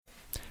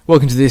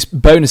Welcome to this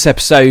bonus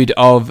episode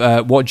of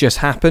What Just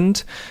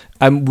Happened.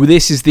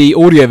 This is the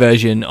audio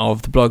version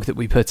of the blog that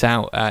we put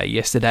out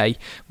yesterday,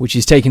 which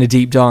is taking a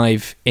deep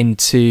dive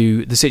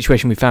into the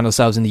situation we found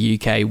ourselves in the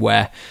UK,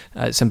 where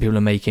some people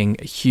are making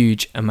a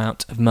huge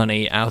amount of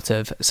money out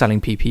of selling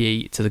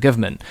PPE to the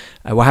government.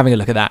 We're having a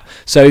look at that.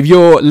 So if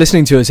you're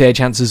listening to us here,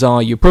 chances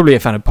are you're probably a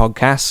fan of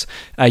podcasts.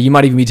 You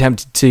might even be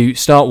tempted to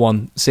start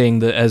one, seeing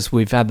that as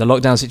we've had the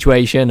lockdown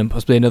situation and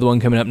possibly another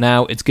one coming up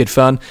now. It's good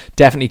fun,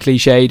 definitely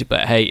cliched,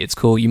 but hey, it's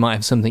cool. You might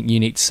have something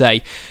unique to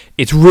say.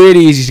 It's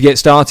really easy to get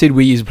started.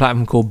 We use a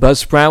platform called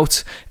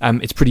Buzzsprout.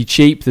 It's pretty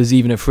cheap. There's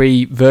even a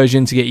free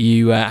version to get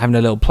you having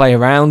a little play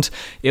around.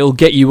 It'll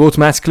get you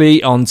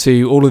automatically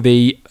onto all of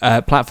the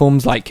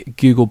platforms like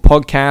Google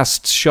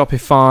Podcasts,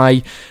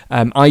 Shopify,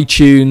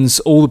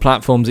 iTunes, all the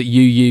platforms that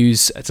you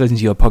use to listen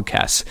to your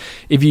podcasts.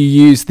 If you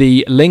use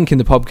the link in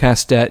the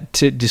podcast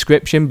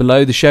description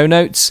below the show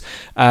notes,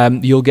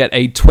 you'll get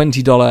a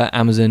 $20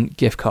 Amazon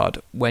gift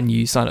card when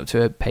you sign up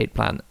to a paid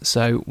plan.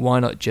 So why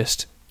not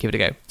just give it a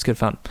go? It's good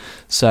fun.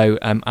 So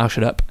I'll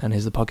shut up, and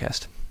here's the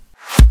podcast.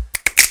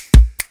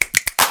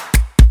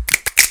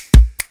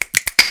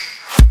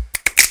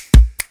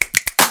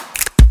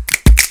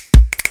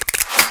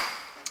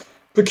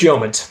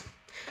 Procurement.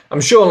 I'm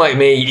sure, like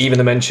me, even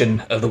the mention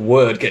of the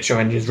word gets your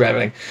engines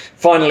revving.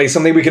 Finally,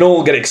 something we can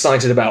all get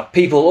excited about.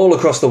 People all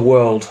across the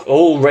world,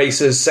 all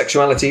races,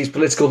 sexualities,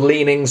 political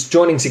leanings,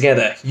 joining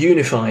together,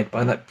 unified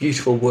by that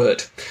beautiful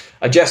word.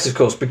 I jest, of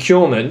course.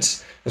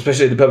 Procurement,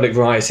 especially the public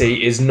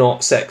variety, is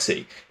not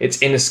sexy.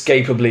 It's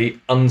inescapably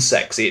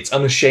unsexy. It's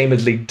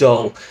unashamedly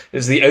dull.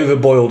 It's the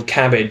overboiled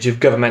cabbage of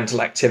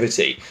governmental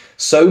activity.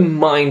 So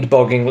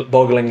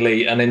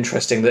mind-bogglingly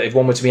uninteresting that if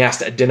one were to be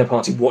asked at a dinner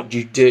party, what do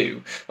you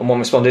do? And one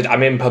responded,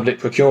 I'm in public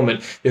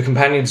procurement, your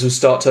companions would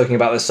start talking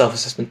about their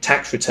self-assessment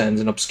tax returns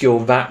and obscure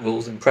VAT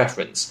rules and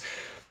preference.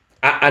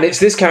 And it's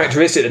this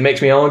characteristic that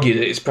makes me argue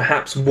that it's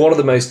perhaps one of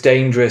the most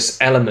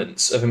dangerous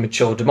elements of a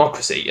mature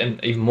democracy,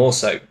 and even more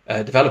so,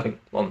 developing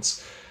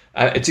ones.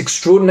 It's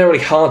extraordinarily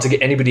hard to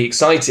get anybody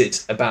excited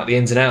about the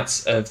ins and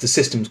outs of the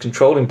systems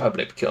controlling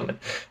public procurement,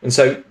 and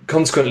so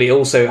consequently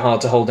also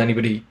hard to hold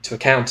anybody to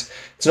account.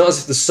 It's not as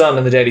if the Sun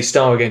and the Daily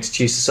Star are going to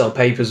choose to sell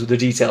papers with a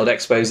detailed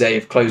expose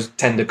of closed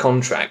tender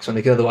contracts when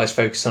they could otherwise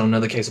focus on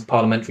another case of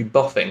parliamentary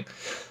boffing.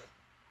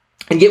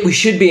 And yet we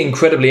should be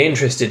incredibly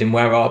interested in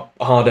where our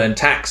hard-earned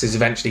tax is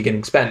eventually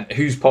getting spent,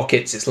 whose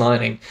pockets it's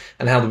lining,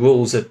 and how the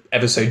rules are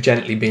ever so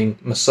gently being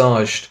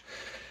massaged.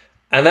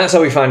 And that's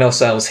how we find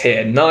ourselves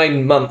here,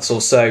 9 months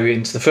or so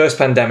into the first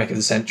pandemic of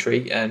the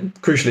century, and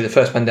crucially the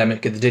first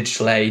pandemic of the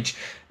digital age,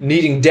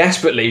 needing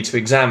desperately to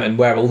examine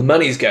where all the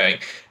money's going.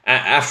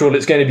 After all,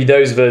 it's going to be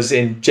those of us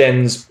in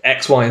Gens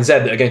X, Y, and Z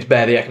that are going to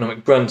bear the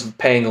economic brunt of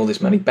paying all this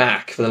money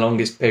back for the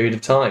longest period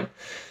of time.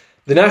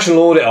 The National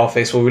Audit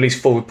Office will release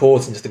full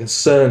reports into the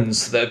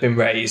concerns that have been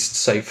raised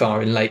so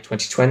far in late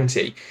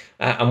 2020.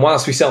 And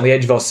whilst we sit on the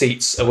edge of our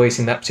seats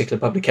awaiting that particular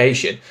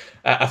publication,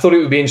 I thought it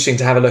would be interesting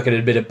to have a look at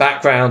a bit of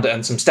background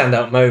and some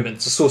standout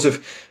moments, a sort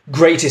of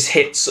greatest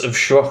hits of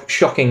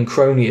shocking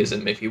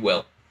cronyism, if you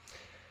will.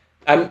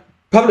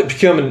 Public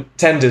procurement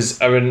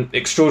tenders are an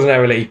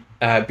extraordinarily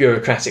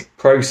bureaucratic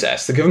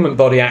process. The government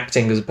body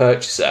acting as a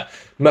purchaser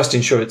must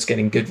ensure it's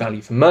getting good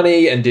value for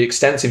money and do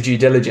extensive due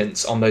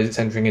diligence on those it's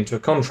entering into a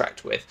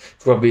contract with,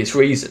 for obvious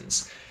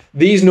reasons.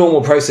 These normal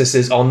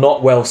processes are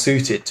not well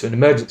suited to an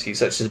emergency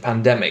such as a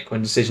pandemic,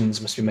 when decisions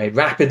must be made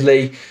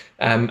rapidly,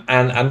 and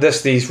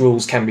thus these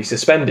rules can be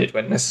suspended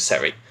when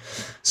necessary.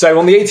 So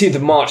on the 18th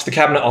of March, the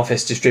Cabinet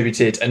Office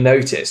distributed a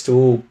notice to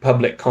all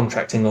public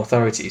contracting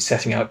authorities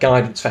setting out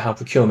guidance for how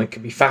procurement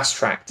can be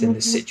fast-tracked in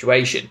this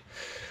situation.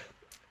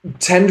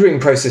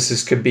 Tendering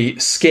processes could be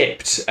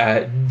skipped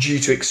due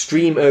to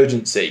extreme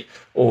urgency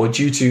or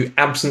due to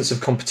absence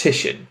of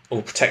competition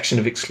or protection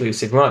of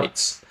exclusive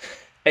rights.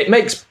 It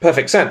makes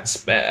perfect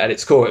sense at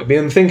its core. It would be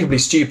unthinkably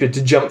stupid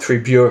to jump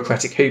through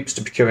bureaucratic hoops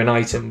to procure an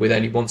item with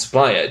only one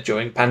supplier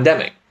during a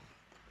pandemic.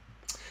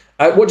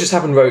 What Just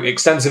Happened wrote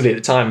extensively at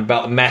the time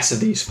about the mess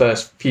of these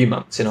first few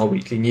months in our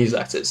weekly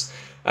newsletters,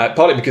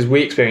 partly because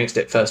we experienced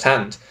it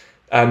firsthand.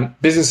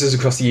 Businesses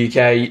across the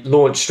UK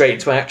launched straight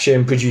into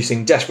action,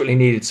 producing desperately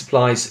needed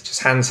supplies such as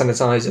hand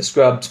sanitizer,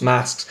 scrubs,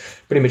 masks,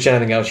 pretty much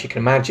anything else you can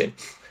imagine.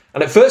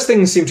 And at first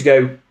things seemed to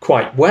go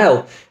quite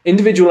well.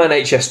 Individual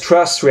NHS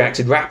trusts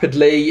reacted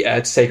rapidly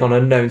to take on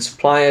unknown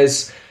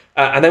suppliers,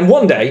 and then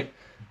one day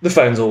the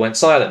phones all went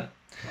silent.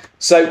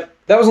 So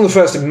that was on the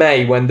 1st of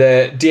May when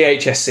the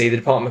DHSC, the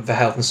Department for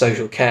Health and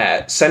Social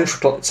Care,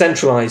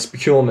 centralised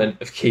procurement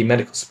of key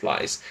medical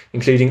supplies,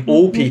 including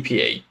all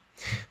PPE.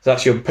 So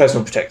that's your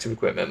personal protective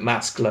equipment,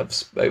 masks,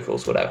 gloves,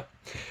 overalls, whatever.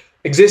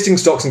 Existing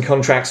stocks and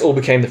contracts all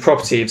became the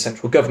property of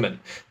central government,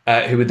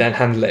 who would then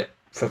handle it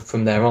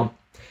from there on.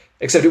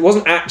 Except it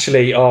wasn't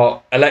actually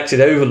our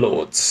elected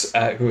overlords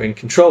who were in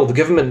control. The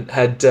government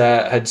had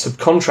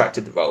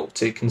subcontracted the role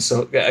to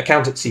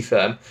accountancy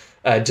firm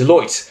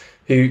Deloitte,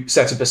 who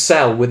set up a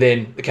cell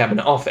within the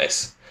Cabinet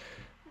Office.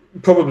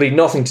 Probably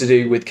nothing to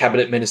do with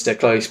Cabinet Minister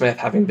Chloe Smith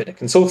having been a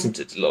consultant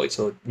at Deloitte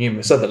or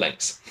numerous other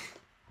links.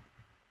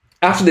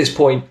 After this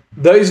point,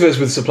 those of us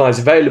with supplies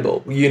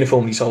available were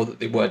uniformly told that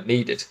they weren't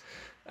needed.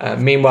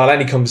 Meanwhile,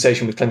 any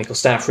conversation with clinical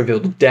staff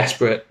revealed a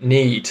desperate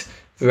need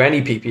for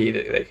any PPE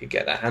that they could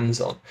get their hands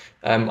on.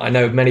 I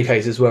know of many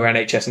cases where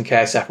NHS and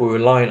care staff were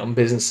reliant on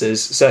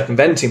businesses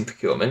circumventing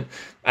procurement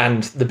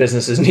and the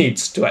businesses'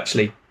 needs to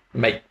actually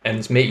make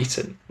ends meet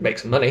and make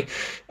some money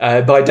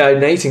by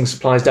donating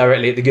supplies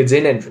directly at the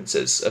goods-in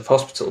entrances of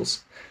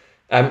hospitals.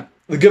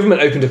 The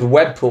government opened up a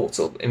web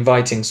portal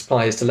inviting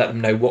suppliers to let them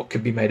know what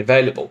could be made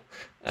available,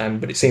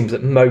 but it seems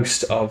that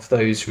most of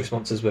those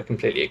responses were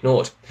completely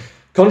ignored.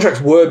 Contracts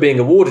were being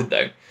awarded,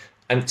 though,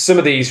 and some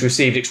of these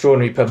received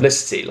extraordinary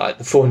publicity, like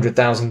the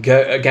 400,000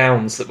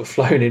 gowns that were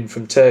flown in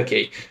from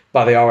Turkey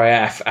by the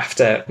RAF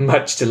after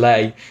much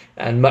delay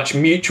and much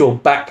mutual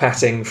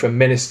backpatting from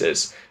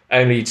ministers,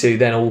 only to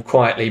then all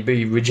quietly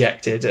be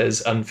rejected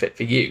as unfit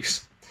for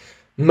use.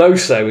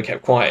 Most, though, were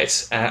kept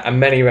quiet, and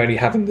many are only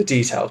having the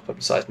details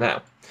publicised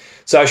now.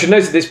 So I should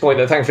note at this point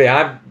that thankfully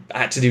I've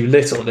had to do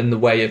little in the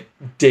way of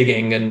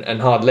digging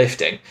and hard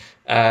lifting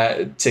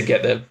to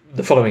get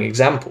the following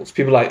examples.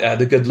 People like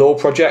the Good Law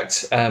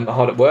Project are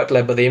hard at work,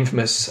 led by the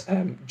infamous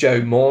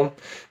Joe Morn,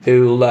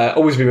 who'll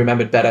always be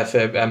remembered better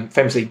for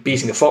famously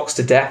beating a fox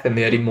to death in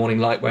the early morning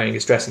light wearing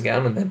his dressing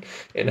gown and then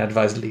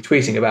inadvisedly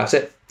tweeting about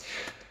it.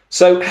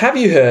 So have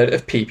you heard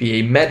of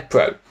PPE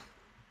MedPro?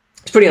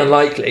 It's pretty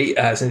unlikely,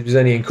 since it was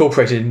only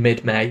incorporated in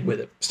mid-May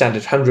with a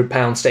standard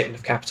 £100 statement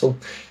of capital.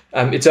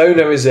 Its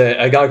owner is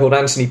a guy called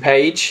Anthony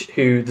Page,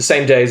 who the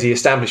same day as he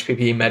established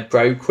PPE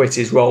MedPro quit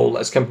his role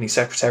as company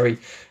secretary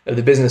of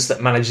the business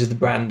that manages the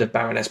brand of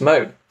Baroness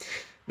Mohn,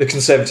 the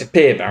Conservative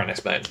peer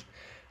Baroness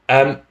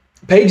Mohn.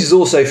 Page is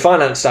also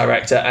finance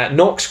director at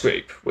Knox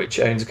Group, which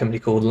owns a company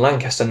called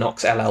Lancaster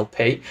Knox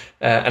LLP,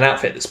 an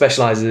outfit that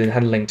specialises in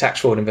handling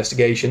tax fraud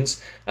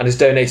investigations, and has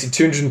donated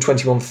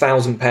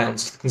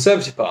 £221,000 to the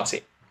Conservative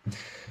Party.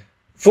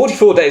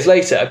 44 days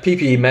later,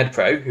 PPE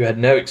MedPro, who had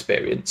no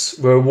experience,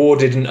 were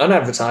awarded an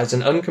unadvertised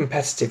and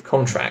uncompetitive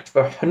contract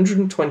for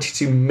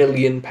 £122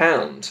 million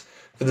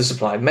for the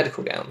supply of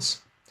medical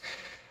gowns.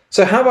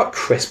 So how about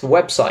Crisp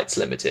Websites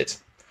Limited?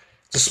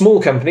 It's a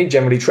small company,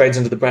 generally trades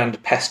under the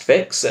brand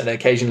PestFix and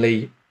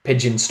occasionally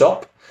Pigeon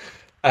Stop.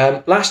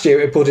 Last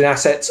year it reported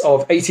assets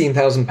of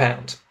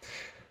 £18,000.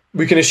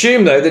 We can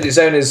assume, though, that its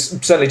owners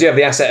certainly do have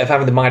the asset of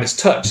having the Midas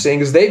touch,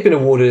 seeing as they've been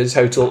awarded a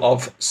total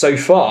of, so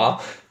far,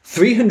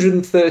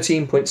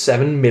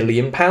 £313.7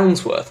 million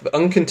worth of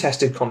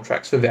uncontested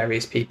contracts for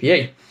various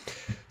PPE,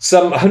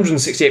 some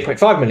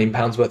 £168.5 million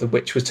worth of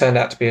which was turned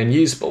out to be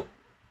unusable.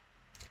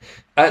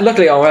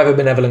 Luckily, our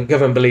ever-benevolent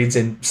government believes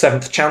in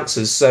seventh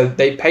chances, so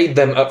they paid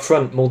them up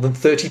front more than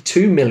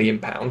 £32 million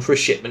for a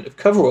shipment of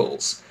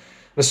coveralls.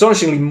 And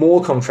astonishingly,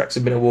 more contracts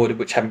have been awarded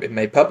which haven't been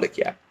made public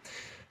yet.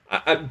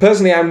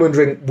 Personally, I'm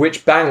wondering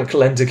which bank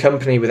lent a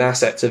company with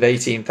assets of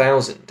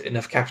 18,000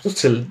 enough capital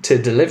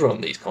to deliver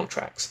on these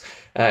contracts.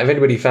 If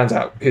anybody finds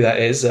out who that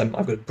is, I've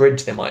got a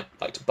bridge they might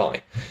like to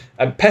buy.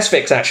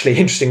 PestFix actually,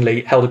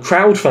 interestingly, held a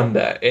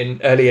crowdfunder in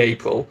early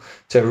April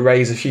to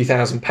raise a few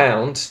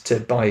 £1,000s to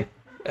buy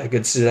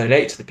goods to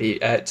donate to the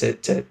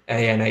to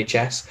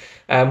ANHS.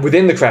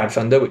 Within the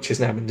crowdfunder, which has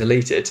now been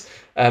deleted,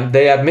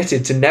 they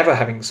admitted to never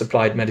having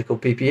supplied medical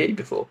PPE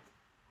before.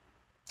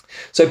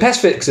 So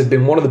PestFix have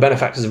been one of the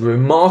benefactors of a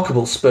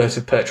remarkable spurt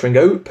of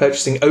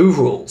purchasing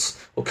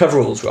overalls, or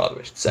coveralls rather,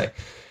 I should say.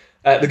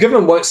 The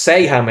government won't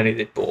say how many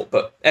they've bought,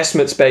 but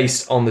estimates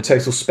based on the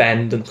total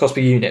spend and the cost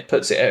per unit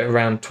puts it at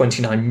around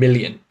 29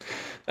 million.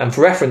 And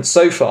for reference,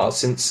 so far,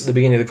 since the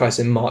beginning of the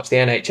crisis in March, the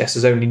NHS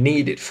has only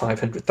needed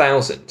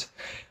 500,000.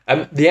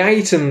 The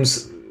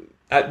items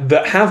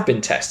that have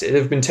been tested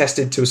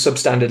to a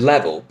substandard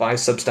level by a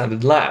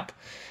substandard lab.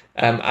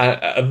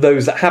 Of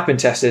those that have been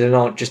tested and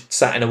aren't just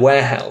sat in a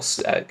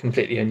warehouse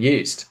completely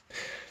unused.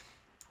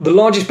 The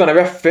largest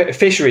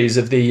beneficiaries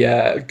of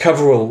the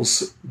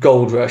coveralls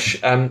gold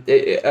rush are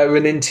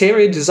an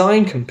interior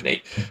design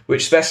company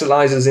which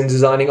specialises in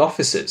designing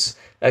offices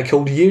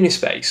called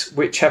Unispace,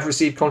 which have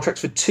received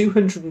contracts for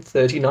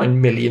 £239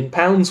 million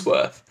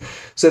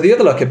worth. So the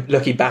other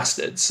lucky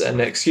bastards, and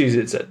excuse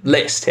it's a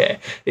list here,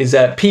 is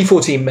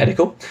P14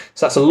 Medical.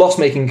 So that's a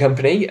loss-making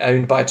company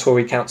owned by a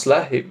Tory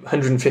councillor,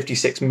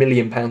 £156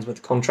 million worth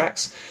of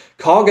contracts.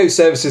 Cargo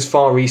Services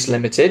Far East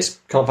Limited,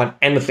 can't find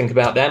anything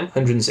about them,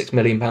 £106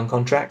 million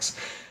contracts.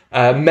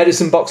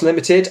 Medicine Box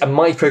Limited, a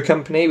micro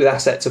company with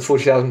assets of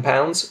 £40,000,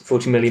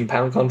 £40 million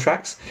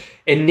contracts.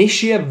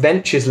 Initia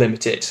Ventures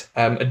Limited,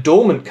 a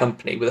dormant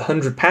company with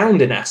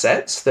 £100 in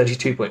assets,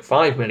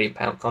 £32.5 million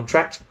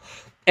contract.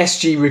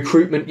 SG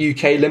Recruitment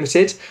UK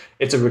Limited,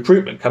 it's a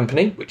recruitment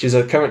company which is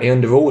currently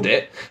under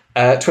audit,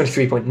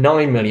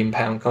 £23.9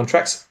 million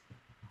contracts.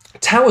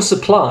 Tower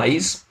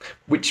Supplies,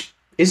 which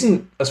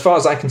isn't, as far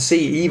as I can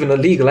see, even a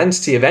legal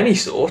entity of any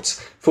sort,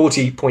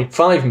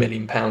 £40.5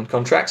 million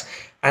contract.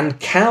 And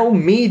Cow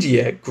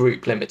Media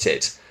Group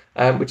Limited,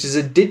 which is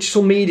a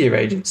digital media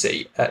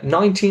agency, at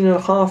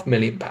 £19.5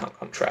 million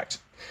contract.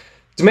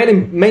 To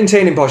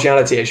maintain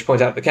impartiality, I should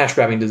point out the cash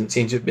grabbing doesn't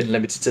seem to have been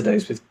limited to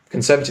those with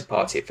Conservative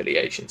Party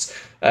affiliations.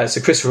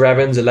 So Christopher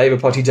Evans, a Labour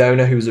Party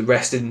donor who was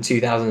arrested in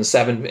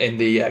 2007 in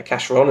the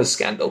Cash for Honours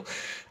scandal,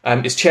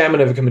 is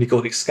chairman of a company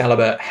called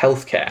Excalibur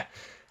Healthcare.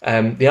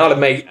 The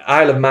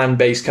Isle of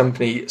Man-based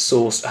company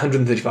sourced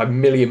 £135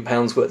 million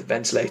worth of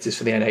ventilators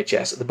for the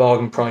NHS at the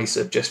bargain price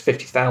of just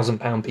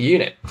 £50,000 per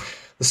unit.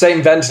 The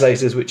same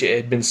ventilators which it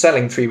had been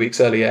selling 3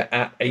 weeks earlier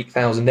at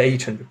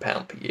 £8,800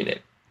 per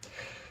unit.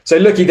 So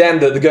lucky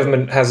then that the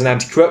government has an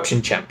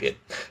anti-corruption champion.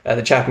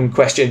 The chap in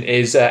question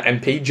is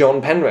MP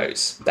John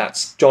Penrose.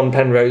 That's John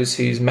Penrose,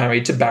 who's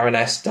married to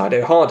Baroness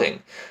Dido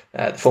Harding,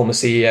 the former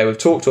CEO of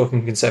TalkTalk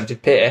and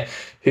Conservative Peer,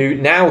 who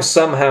now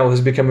somehow has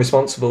become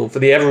responsible for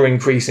the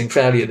ever-increasing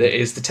failure that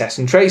is the test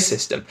and trace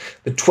system,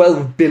 the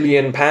 £12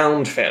 billion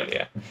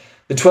failure.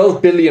 The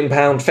 £12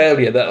 billion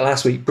failure that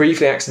last week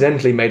briefly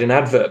accidentally made an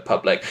advert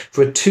public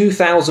for a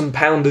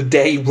 £2,000 a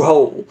day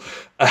role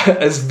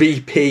as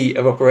VP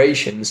of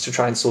operations to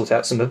try and sort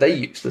out some of their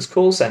useless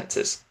call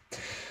centres.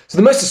 So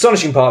the most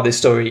astonishing part of this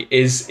story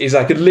is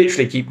I could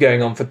literally keep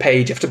going on for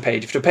page after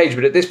page after page,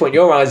 but at this point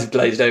your eyes have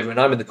glazed over and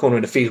I'm in the corner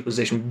in a fetal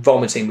position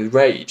vomiting with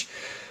rage.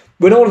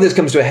 When all of this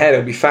comes to a head,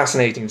 it'll be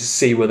fascinating to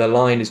see where the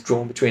line is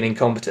drawn between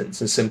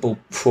incompetence and simple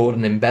fraud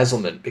and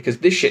embezzlement, because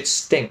this shit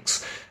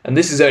stinks, and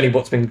this is only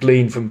what's been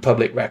gleaned from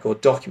public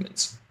record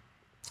documents.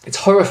 It's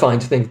horrifying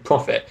to think of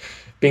profit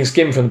being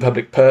skimmed from the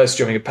public purse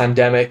during a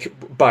pandemic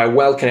by a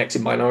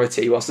well-connected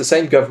minority, whilst the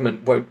same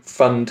government won't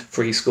fund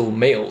free school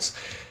meals.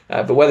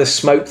 But where there's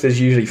smoke, there's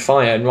usually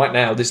fire, and right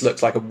now this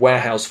looks like a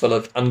warehouse full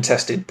of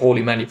untested,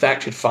 poorly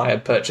manufactured fire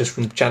purchased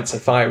from Chancellor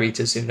fire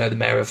eaters who know the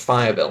mayor of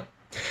Fireville.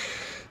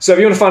 So if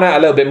you want to find out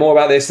a little bit more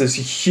about this, there's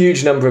a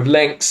huge number of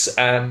links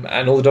and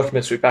all the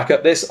documents we back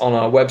up this on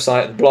our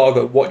website, the blog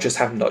at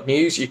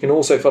whatjusthappened.news. You can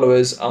also follow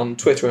us on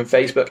Twitter and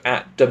Facebook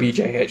at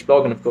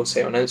WJHblog, and of course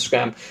here on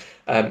Instagram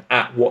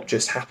at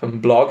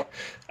whatjusthappenedblog.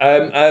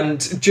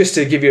 And just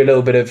to give you a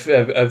little bit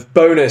of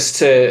bonus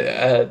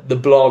to the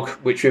blog,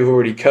 which we've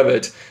already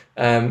covered,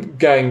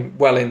 going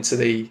well into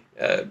the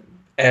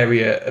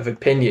area of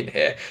opinion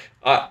here,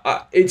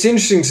 it's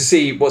interesting to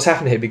see what's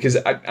happened here, because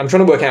I'm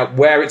trying to work out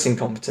where it's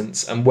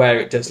incompetence and where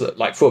it does look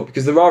like fraud,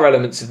 because there are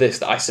elements of this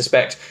that I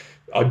suspect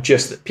are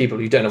just that people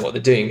who don't know what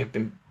they're doing have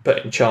been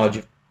put in charge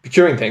of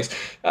procuring things.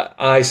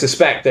 I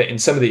suspect that in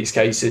some of these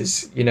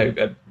cases,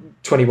 a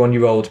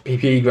 21-year-old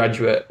PPE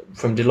graduate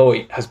from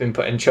Deloitte has been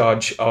put in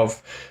charge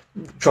of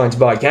trying to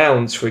buy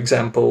gowns, for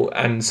example,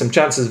 and some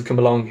chances have come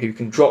along who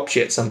can drop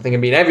ship something. I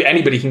mean,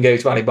 anybody can go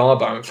to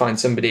Alibaba and find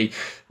somebody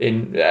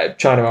in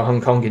China or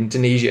Hong Kong,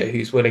 Indonesia,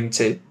 who's willing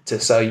to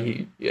sell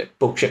you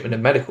bulk shipment of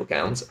medical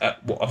gowns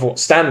of what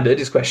standard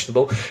is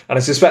questionable. And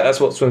I suspect that's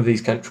what some of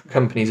these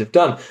companies have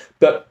done.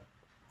 But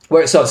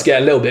where it starts to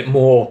get a little bit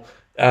more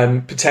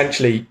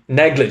potentially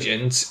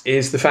negligent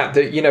is the fact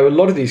that, a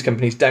lot of these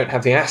companies don't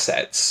have the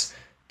assets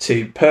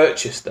to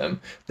purchase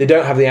them. They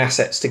don't have the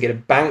assets to get a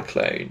bank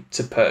loan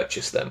to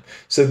purchase them.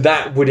 So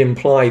that would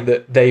imply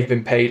that they've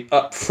been paid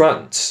up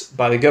front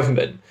by the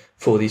government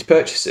for these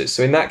purchases.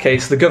 So in that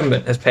case, the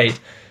government has paid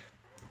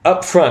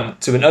up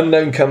front to an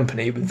unknown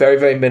company with very,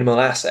 very minimal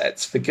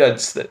assets for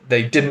goods that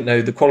they didn't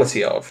know the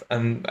quality of,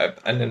 and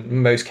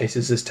in most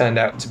cases has turned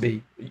out to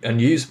be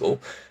unusable,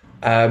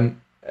 and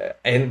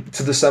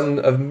to the sum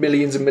of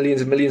millions and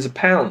millions and millions of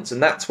pounds.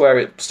 And that's where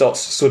it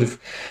starts to sort of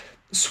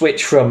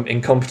switch from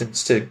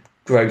incompetence to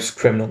gross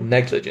criminal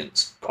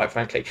negligence, quite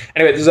frankly.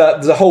 Anyway, there's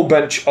a whole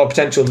bunch of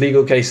potential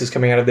legal cases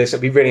coming out of this.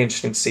 It'll be really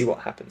interesting to see what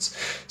happens.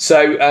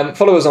 So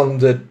follow us on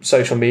the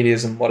social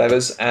medias and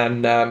whatevers,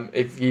 and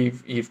if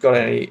you've got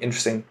any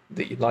interesting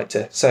that you'd like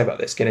to say about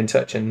this, get in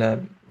touch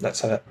and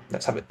let's have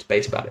a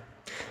debate about it.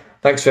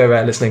 Thanks for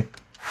listening.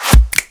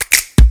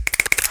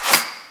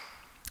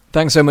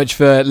 Thanks so much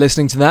for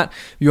listening to that.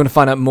 If you want to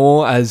find out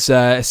more, as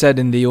I said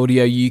in the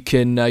audio, you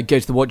can go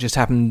to the What Just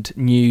Happened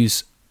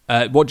News,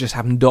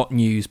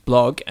 whatjusthappened.news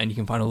blog, and you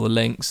can find all the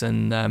links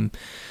and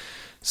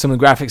some of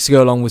the graphics to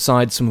go along with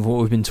some of what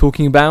we've been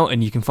talking about,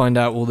 and you can find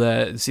out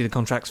see the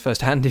contracts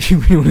firsthand if you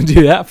really want to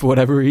do that for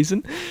whatever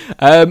reason.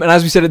 And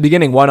as we said at the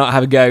beginning, why not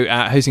have a go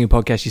at hosting a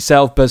podcast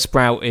yourself?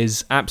 Buzzsprout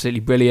is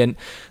absolutely brilliant.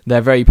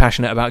 They're very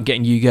passionate about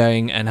getting you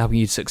going and helping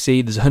you to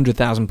succeed. There's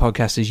 100,000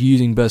 podcasters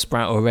using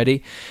Buzzsprout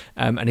already.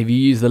 And if you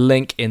use the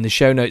link in the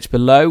show notes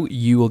below,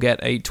 you will get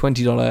a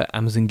 $20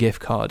 Amazon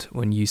gift card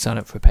when you sign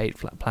up for a paid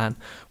flat plan.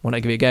 Why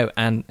not give it a go?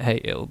 And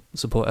hey, it'll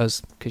support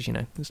us because,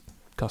 it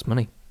costs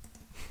money.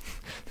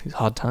 These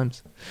hard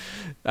times.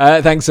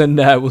 Thanks, and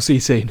we'll see you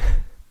soon.